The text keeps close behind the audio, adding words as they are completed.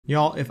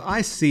Y'all, if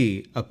I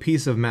see a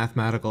piece of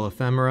mathematical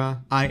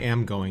ephemera, I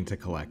am going to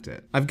collect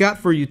it. I've got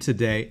for you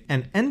today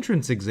an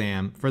entrance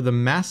exam for the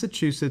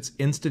Massachusetts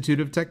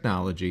Institute of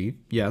Technology,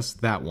 yes,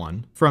 that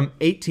one, from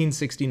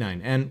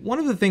 1869. And one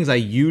of the things I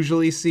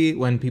usually see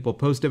when people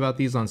post about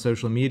these on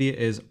social media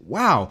is,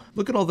 wow,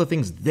 look at all the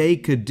things they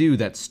could do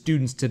that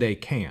students today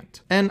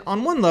can't. And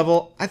on one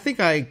level, I think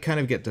I kind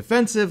of get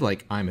defensive,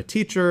 like I'm a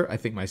teacher, I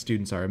think my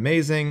students are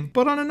amazing.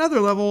 But on another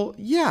level,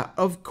 yeah,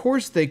 of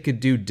course they could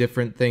do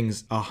different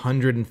things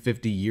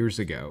 150 years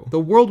ago. The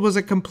world was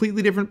a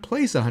completely different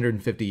place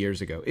 150 years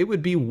ago. It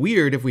would be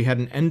weird if we had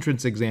an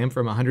entrance exam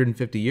from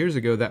 150 years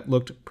ago that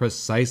looked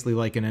precisely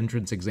like an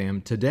entrance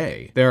exam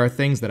today. There are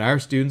things that our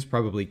students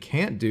probably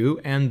can't do,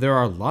 and there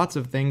are lots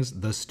of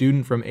things the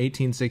student from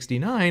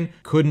 1869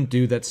 couldn't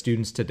do that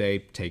students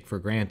today take for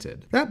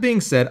granted. That being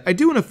said, I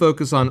do want to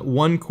focus on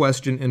one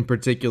question in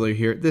particular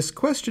here, this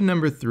question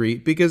number 3,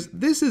 because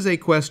this is a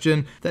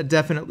question that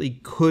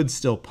definitely could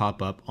still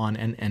pop up on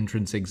an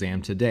entrance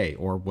exam today,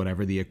 or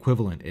whatever the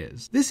equivalent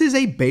is. This is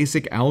a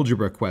basic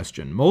algebra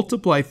question.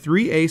 Multiply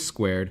 3a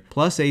squared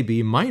plus ab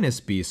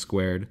minus b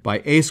squared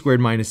by a squared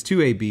minus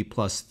 2ab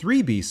plus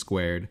 3b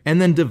squared,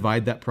 and then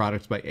divide that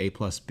product by a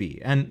plus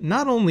b. And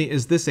not only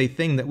is this a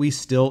thing that we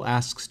still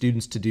ask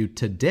students to do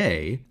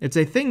today, it's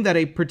a thing that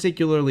a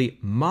particularly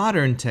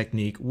modern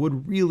technique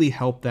would really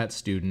help that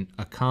student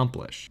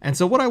accomplish. And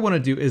so what I want to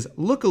do is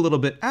look a little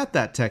bit at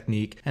that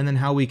technique and then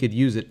how we could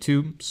use it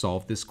to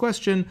solve this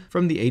question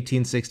from the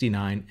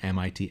 1869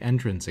 MIT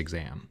entrance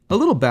exam. A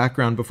little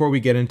background before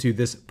we get into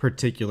this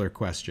particular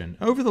question.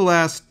 Over the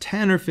last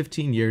 10 or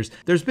 15 years,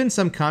 there's been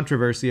some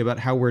controversy about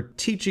how we're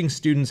teaching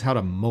students how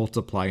to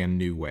multiply in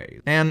new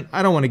ways. And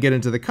I don't want to get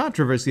into the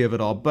controversy of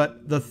it all,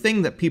 but the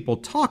thing that people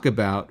talk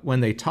about when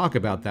they talk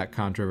about that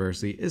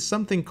controversy is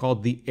something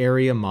called the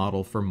area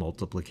model for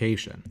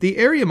multiplication. The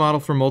area model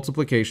for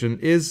multiplication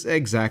is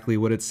exactly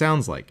what it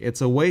sounds like.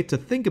 It's a way to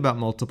think about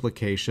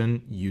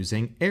multiplication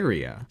using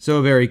area. So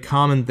a very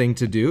common thing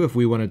to do if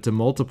we wanted to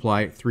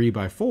multiply 3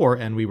 by 4,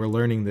 and we were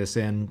learning this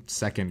in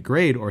 2nd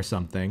grade or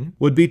something,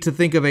 would be to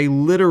think of a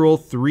literal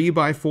 3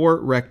 by 4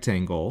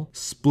 rectangle,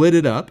 split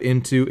it up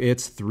into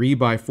its 3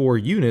 by 4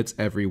 units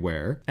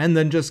everywhere, and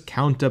then just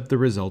count up the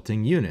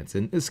resulting units.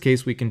 In this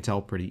case, we can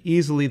tell pretty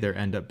easily there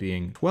end up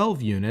being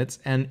 12 units,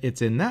 and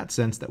it's in that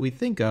sense that we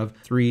think of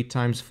 3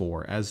 times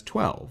 4 as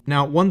 12.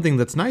 Now, one thing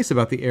that's nice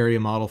about the area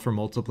model for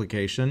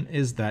multiplication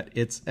is that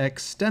it's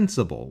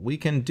extensible. We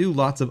can do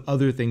lots of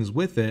other things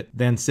with it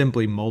than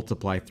simply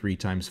multiply 3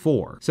 times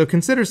 4. So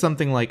consider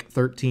something like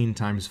 13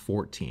 times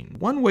 14.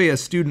 One way a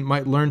student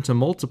might learn to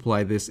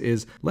multiply this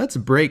is, let's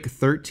break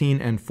 13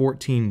 and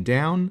 14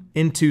 down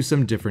into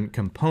some different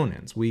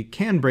components. We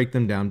can break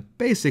them down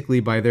basically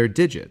by their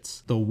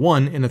digits. The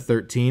 1 in a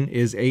 13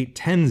 is a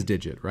tens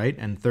digit, right?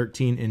 And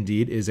 13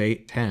 indeed is a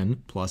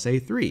 10 plus a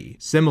 3.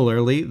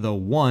 Similarly, the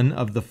 1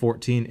 of the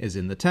 14 is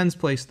in the tens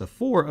place, the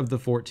 4 of the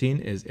 14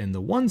 is in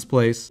the ones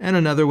place, and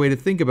another way to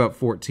think about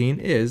 14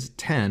 is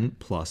 10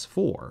 plus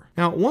 4.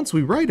 Now, once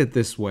we write it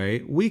this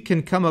way, we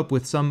can come up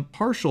with some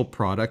partial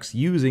products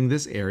using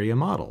this area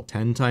model.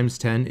 10 times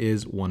 10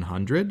 is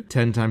 100,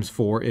 10 times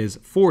 4 is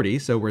 40,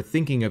 so we're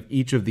thinking of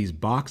each of these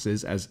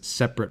boxes as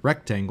separate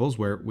rectangles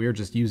where we're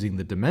just using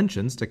the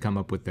dimensions to come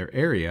up with their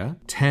area.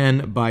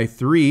 10 by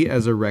 3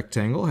 as a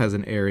rectangle has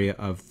an area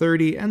of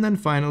 30, and then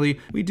finally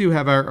we do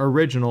have our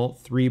original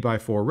 3 by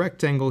 4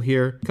 rectangle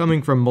here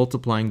coming from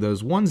multiplying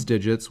those ones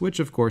digits, which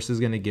of course is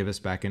going to give us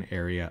back an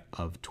area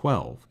of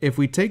 12. If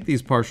we take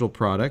these partial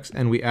products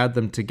and we add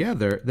them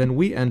together, then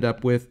we end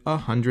up with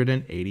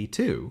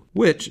 182,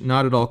 which,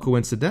 not at all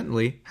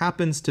coincidentally,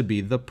 happens to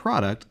be the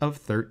product of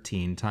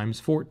 13 times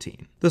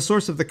 14. The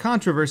source of the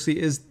controversy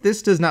is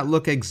this does not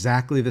look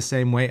exactly the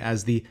same way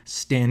as the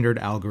standard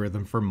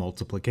algorithm for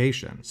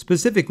multiplication.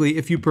 Specifically,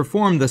 if you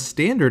perform the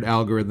standard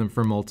algorithm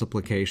for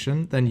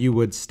multiplication, then you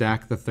would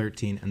stack the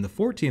 13 and the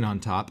 14 on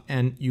top,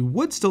 and you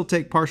would still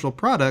take partial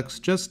products,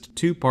 just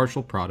 2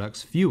 partial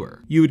products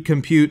fewer. You would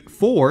compute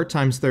 4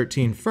 times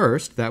 13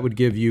 first, that would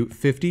give you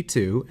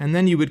 52, and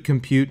then you would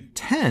compute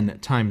 10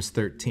 times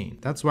 13.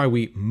 That's why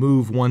we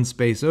move one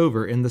space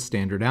over in the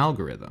standard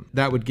algorithm.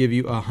 That would give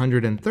you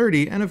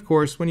 130, and of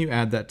course, when you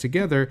add that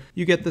together,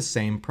 you get the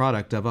same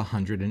product of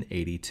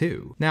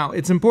 182. Now,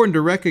 it's important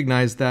to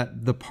recognize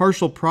that the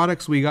partial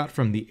products we got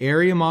from the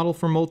area model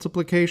for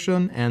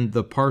multiplication and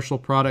the partial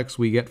products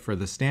we get for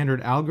the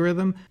standard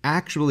algorithm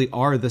actually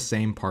are the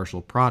same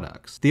partial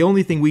products. The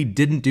only thing we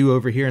didn't do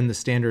over here in the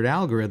standard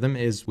algorithm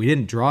is we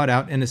didn't draw it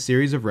out in a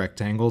series of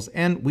rectangles,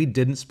 and we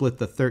didn't split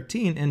the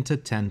 13 into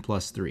 10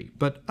 plus 3.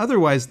 But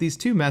otherwise, these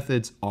two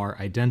methods are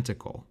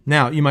identical.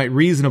 Now, you might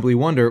reasonably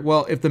wonder,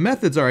 well, if the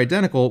methods are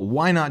identical,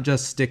 why not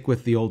just stick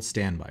with the old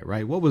standby,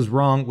 right? What was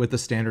wrong with the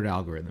standard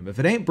algorithm? If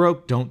it ain't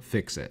broke, don't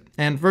fix it.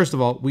 And first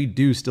of all, we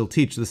do still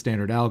teach the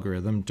standard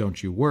algorithm,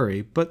 don't you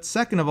worry. But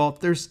second of all,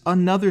 there's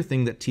another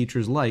thing that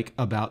teachers like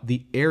about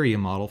the area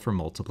model for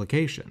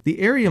multiplication. The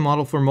area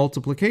model for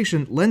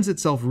multiplication lends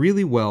itself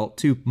really well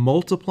to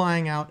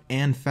multiplying out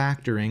and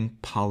factoring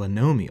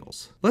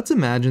polynomials. Let's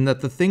imagine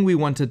that the thing we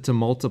want to wanted to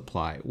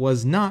multiply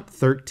was not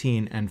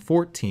 13 and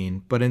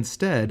 14, but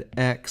instead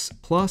x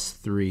plus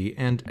 3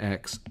 and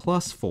x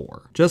plus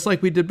 4. Just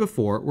like we did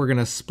before, we're going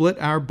to split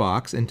our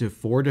box into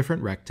 4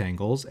 different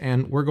rectangles,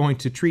 and we're going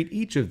to treat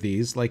each of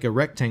these like a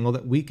rectangle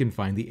that we can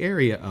find the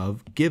area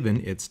of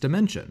given its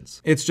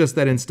dimensions. It's just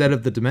that instead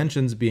of the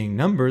dimensions being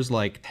numbers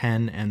like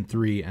 10 and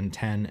 3 and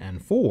 10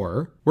 and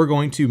 4, we're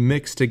going to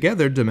mix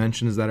together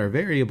dimensions that are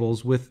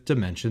variables with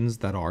dimensions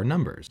that are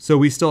numbers. So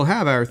we still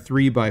have our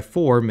 3 by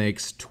 4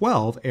 makes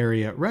 12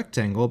 area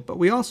rectangle, but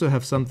we also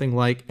have something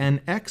like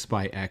an x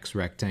by x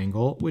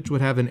rectangle, which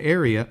would have an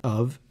area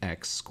of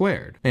x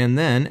squared. And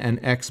then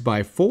an x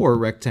by 4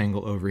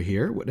 rectangle over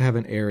here would have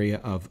an area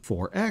of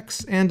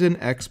 4x, and an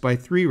x by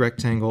 3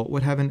 rectangle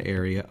would have an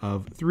area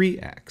of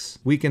 3x.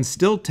 We can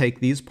still take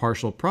these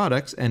partial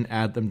products and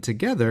add them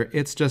together.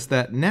 It's just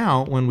that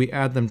now when we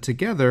add them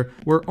together,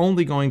 we're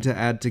only going to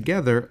add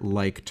together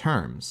like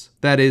terms.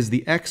 That is,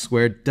 the x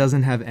squared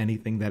doesn't have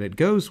anything that it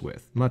goes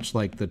with, much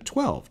like the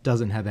 12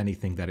 doesn't have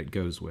anything that it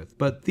goes with.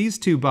 But these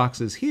two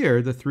boxes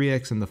here, the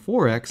 3x and the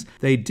 4x,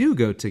 they do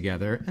go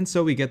together, and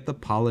so we get the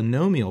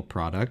polynomial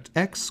product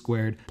x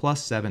squared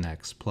plus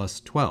 7x plus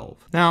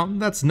 12. Now,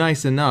 that's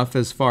nice enough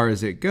as far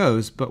as it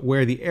goes, but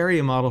where the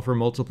area model for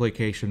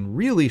multiplication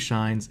really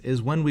shines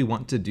is when we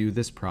want to do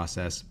this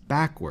process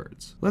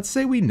backwards. Let's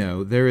say we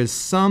know there is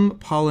some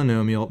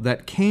polynomial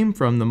that came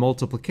from the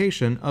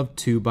multiplication of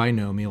two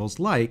binomials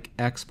like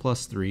x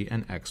plus 3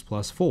 and x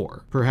plus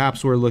 4.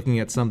 Perhaps we're looking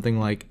at something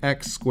like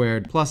x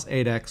squared plus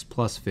 8x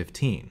plus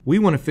 15. We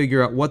want to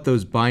figure out what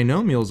those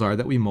binomials are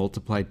that we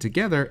multiplied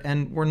together,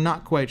 and we're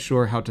not quite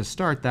sure how to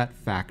start that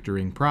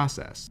factoring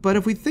process. But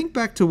if we think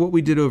back to what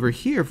we did over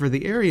here for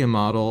the area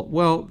model,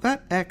 well,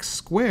 that x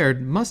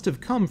squared must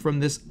have come from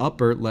this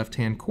upper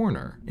left-hand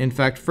corner. In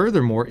fact,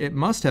 furthermore, it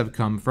must have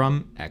come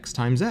from x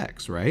times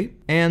x, right?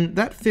 And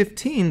that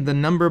 15, the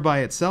number by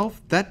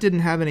itself, that didn't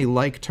have any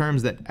like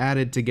terms that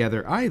added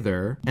together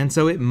either, and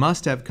so it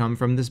must have come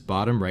from this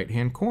bottom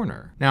right-hand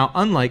corner. Now,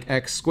 unlike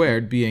x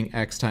squared being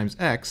x times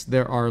x,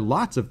 there are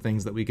lots of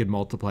things that we could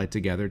multiply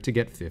together to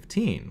get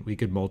 15. We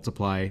could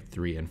multiply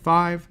 3 and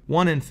 5,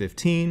 1 and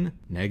 15,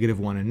 negative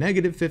 1 and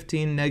negative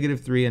 15,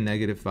 negative 3 and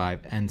negative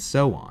 5, and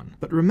so on.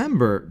 But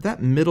remember,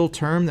 that middle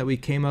term that we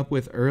came up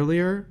with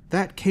earlier,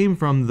 that came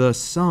from the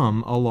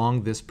sum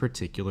along this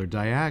particular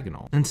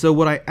diagonal. And so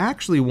what I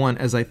actually want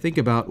as I think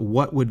about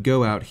what would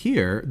go out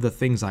here, the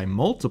things I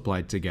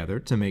multiplied together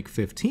to make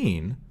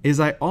 15, is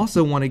I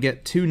also want to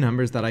get two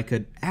numbers that I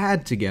could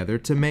add together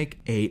to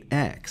make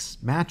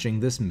 8x, matching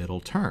this middle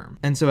term.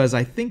 And so as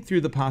I think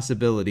through the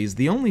possibilities,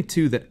 the only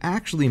two that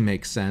actually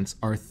make sense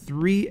are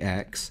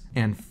 3x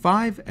and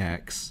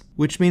 5x,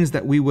 which means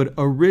that we would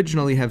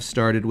originally have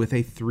started with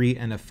a 3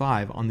 and a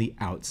 5 on the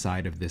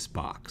outside of this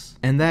box.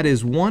 And that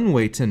is one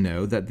way to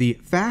know that the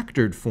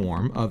factored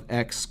form of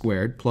x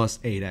squared plus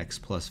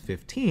 8x plus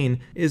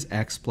 15 is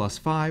x plus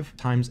 5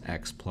 times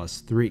x plus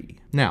 3.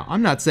 Now,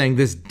 I'm not saying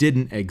this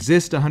didn't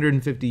exist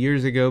 150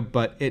 years ago,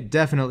 but it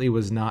definitely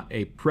was not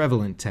a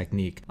prevalent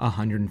technique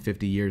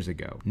 150 years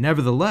ago.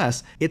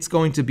 Nevertheless, it's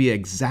going to be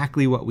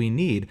exactly what we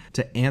need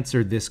to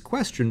answer this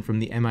question from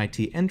the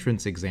MIT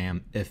entrance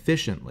exam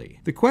efficiently.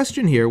 The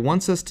question here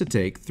wants us to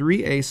take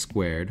 3a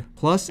squared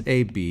plus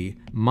ab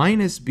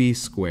minus b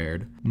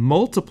squared,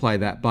 multiply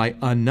that by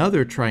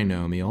another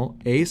trinomial,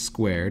 a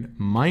squared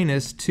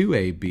minus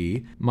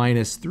 2ab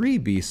minus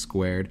 3b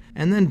squared,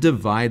 and then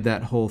divide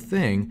that whole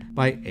thing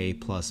by a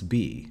plus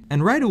b.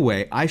 And right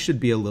away, I should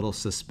be a little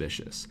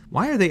suspicious.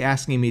 Why are they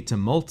asking me to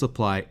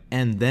multiply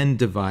and then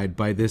divide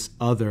by this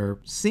other,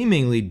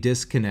 seemingly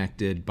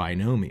disconnected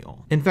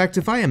binomial? In fact,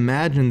 if I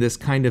imagine this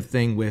kind of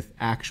thing with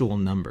actual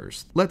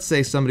numbers, let's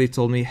say somebody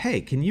told me,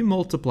 hey, can you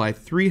multiply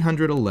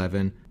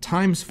 311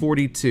 times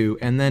 42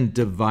 and then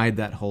divide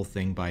that whole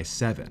thing by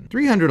 7.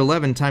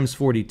 311 times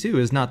 42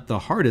 is not the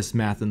hardest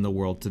math in the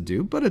world to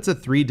do, but it's a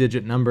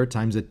 3-digit number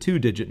times a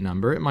 2-digit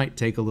number. It might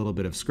take a little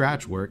bit of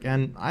scratch work,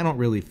 and I don't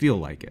really feel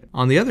like it.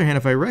 On the other hand,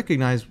 if I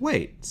recognize,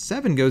 wait,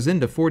 7 goes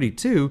into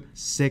 42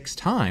 6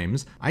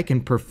 times, I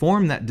can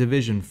perform that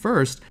division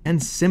first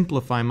and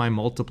simplify my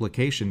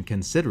multiplication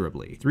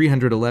considerably.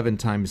 311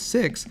 times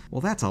 6,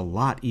 well, that's a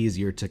lot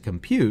easier to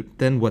compute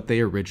than what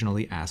they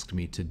originally asked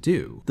me to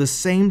do. The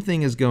same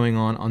thing is going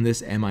on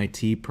this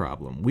MIT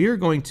problem. We are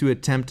going to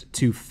attempt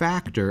to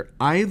factor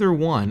either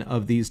one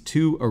of these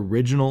two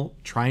original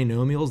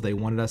trinomials they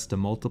wanted us to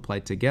multiply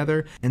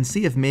together and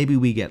see if maybe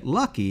we get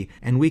lucky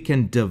and we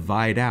can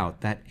divide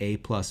out that a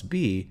plus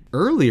b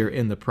earlier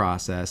in the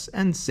process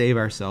and save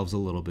ourselves a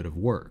little bit of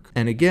work.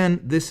 And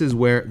again, this is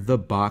where the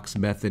box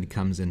method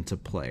comes into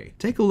play.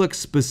 Take a look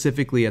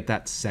specifically at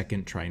that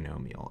second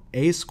trinomial,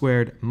 a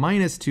squared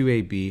minus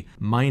 2ab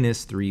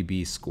minus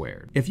 3b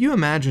squared. If you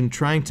imagine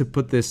trying to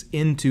put this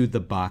into the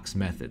box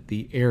method,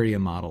 the area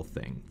model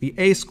thing, the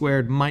a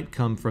squared might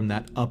come from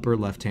that upper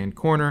left-hand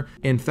corner.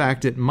 In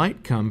fact, it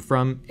might come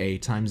from a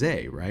times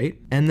a, right?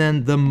 And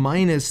then the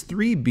minus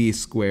 3b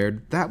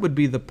squared, that would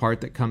be the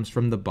part that comes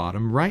from the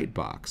bottom right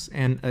box. box.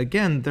 And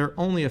again, there are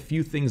only a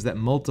few things that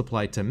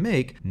multiply to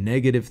make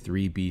negative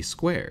 3b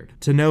squared.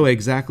 To know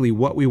exactly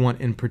what we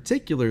want in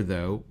particular,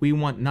 though, we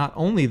want not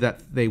only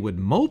that they would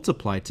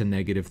multiply to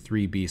negative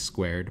 3b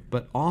squared,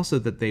 but also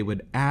that they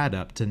would add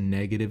up to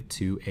negative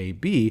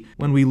 2ab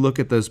when we look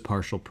at those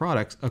partial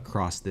products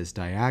across this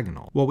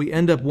diagonal. What we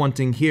end up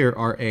wanting here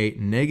are a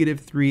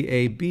negative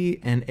 3ab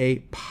and a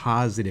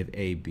positive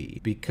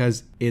ab,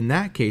 because in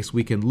that case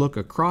we can look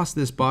across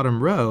this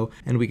bottom row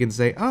and we can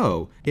say,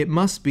 oh, it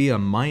must be a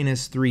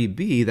minus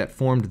 3b that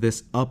formed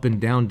this up and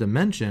down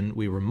dimension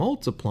we were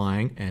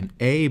multiplying an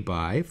a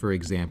by, for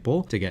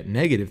example, to get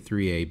negative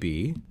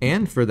 3ab,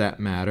 and for that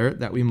matter,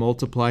 that we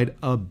multiplied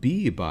a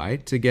b by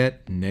to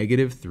get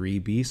negative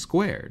 3b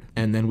squared.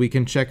 And then we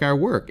can check our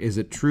work. Is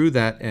it true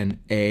that an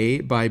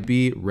a by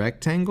b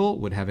rectangle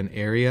would have an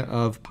area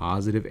of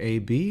positive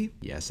ab?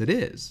 Yes, it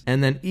is.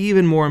 And then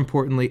even more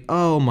importantly,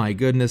 oh my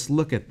goodness,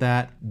 look at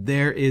that.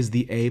 There is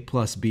the a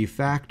plus b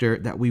factor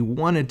that we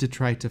wanted to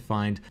try to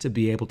find to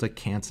be able to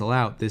cancel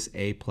out this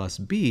a plus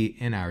b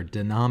in our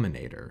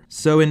denominator.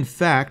 So in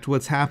fact,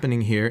 what's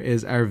happening here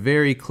is our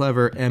very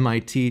clever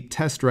MIT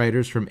test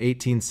writers from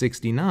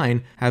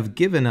 1869 have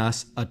given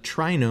us a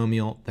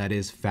trinomial that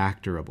is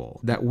factorable,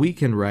 that we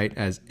can write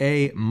as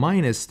a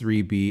minus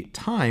 3b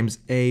times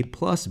a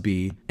plus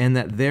b, and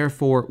that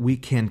therefore we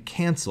can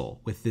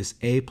cancel with this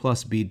a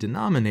plus b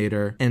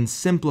denominator and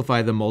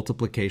simplify the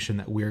multiplication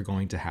that we're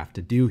going to have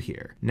to do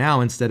here.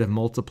 Now, instead of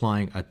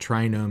multiplying a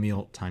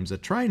trinomial times a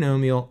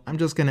trinomial, I'm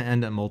just going to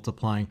end up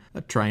multiplying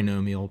a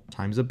trinomial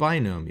times a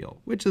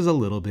binomial, which is a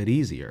little bit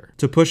easier.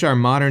 To push our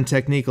modern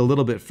technique a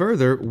little bit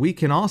further, we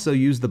can also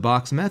use the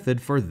box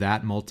method for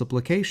that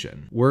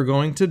multiplication. We're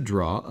going to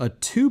draw a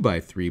 2 by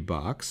 3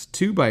 box,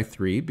 2 by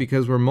 3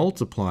 because we're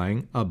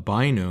multiplying a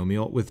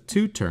binomial with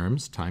two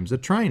terms times a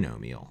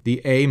trinomial.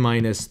 The a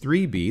minus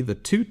 3b, the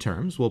two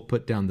terms, we'll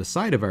put down the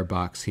side of our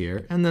box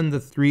here, and then the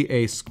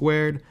 3a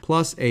squared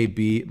plus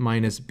ab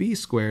minus b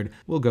squared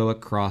will go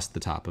across the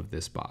top of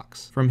this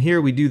box. From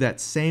here, we do that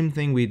same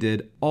thing we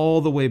did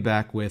all the way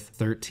back with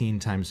 13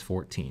 times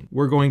 14.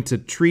 We're going to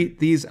treat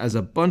these as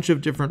a bunch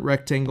of different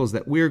rectangles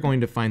that we're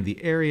going to find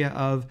the area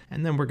of,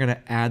 and then we're going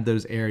to add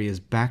those areas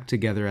back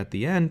together at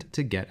the end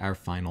to get our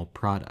final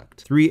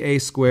product.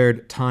 3a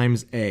squared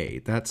times a,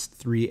 that's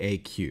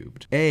 3a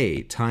cubed.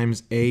 A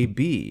times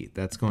ab,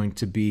 that's going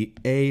to be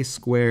a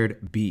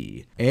squared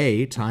b.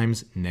 A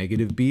times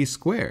negative b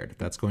squared,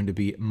 that's going to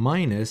be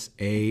minus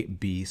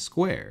ab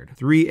squared.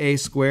 3a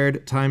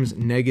squared times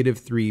negative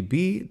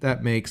 3b,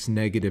 that makes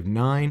negative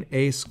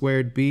 9a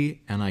squared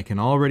b, and I can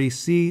already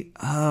see,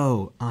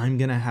 oh, I'm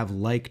going to have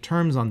like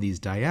terms on these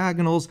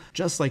diagonals,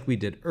 just like we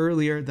did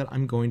earlier, that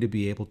I'm going to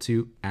be able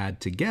to add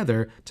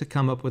together to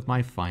come up with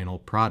my final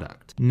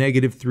product.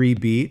 Negative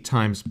 3b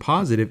times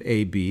positive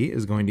ab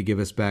is going to give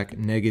us back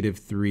negative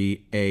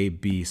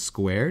 3ab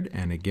squared,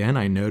 and again,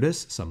 I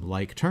notice some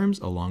like terms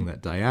along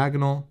that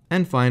diagonal.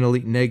 And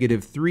finally,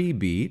 negative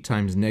 3b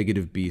times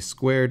negative b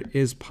squared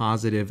is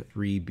positive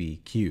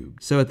 3b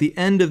cubed. So at the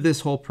end of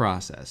this whole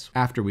process,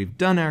 after we've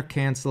done our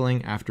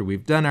canceling, after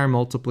we've done our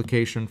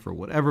multiplication for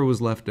whatever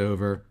was left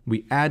over,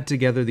 we add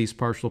together these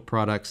partial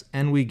products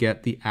and we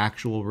get the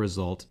actual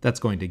result that's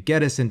going to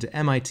get us into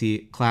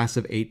MIT class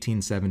of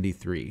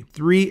 1873.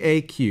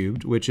 3a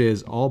cubed, which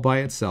is all by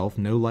itself,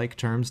 no like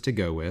terms to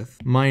go with,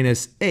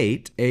 minus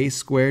 8a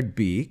squared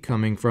b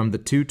coming from the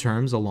two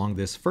terms along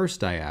this first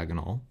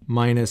diagonal,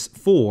 minus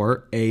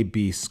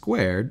 4ab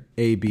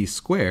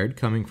squared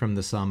coming from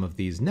the sum of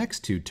these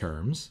next two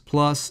terms,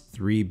 plus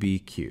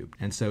 3b cubed.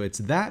 And so it's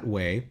that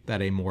way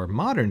that a more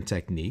modern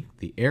technique,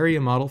 the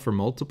area model for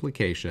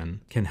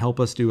multiplication, can help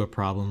us do a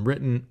problem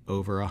written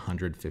over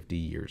 150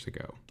 years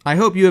ago. I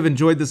hope you have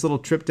enjoyed this little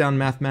trip down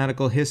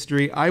mathematical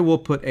history. I will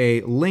put a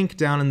link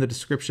down in the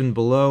description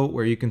below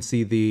where you can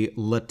see the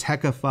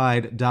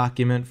LaTechified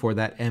document for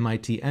that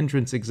MIT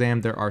entrance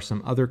exam. There are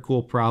some other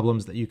cool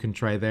problems that you can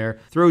try there.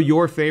 Throw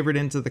your favorite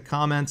into the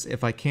comments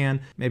if I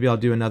can. Maybe I'll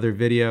do another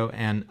video,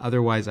 and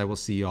otherwise I will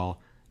see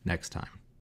y'all next time.